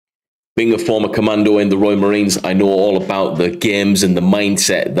Being a former commando in the Royal Marines, I know all about the games and the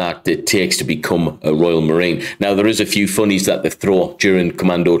mindset that it takes to become a Royal Marine. Now, there is a few funnies that they throw during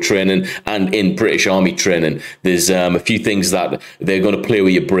commando training and in British Army training. There's a few things that they're going to play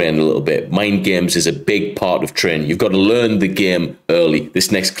with your brain a little bit. Mind games is a big part of training. You've got to learn the game early.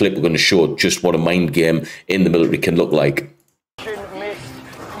 This next clip, we're going to show just what a mind game in the military can look like. Missed.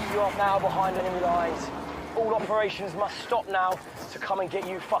 You are now behind enemy lines. All operations must stop now to come and get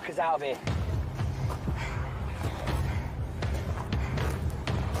you fuckers out of here.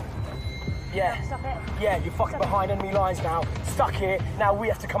 Yeah, you're fucking behind enemy lines now. Stuck here. Now we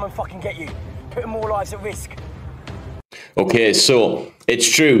have to come and fucking get you. Putting more lives at risk. Okay, so it's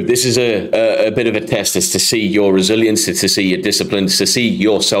true. This is a bit of a test. It's to see your resilience, it's to see your discipline, it's to see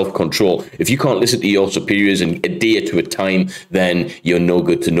your self-control. If you can't listen to your superiors and adhere to a time, then you're no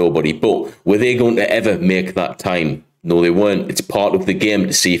good to nobody. But were they going to ever make that time? No, they weren't. It's part of the game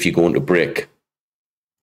to see if you're going to break.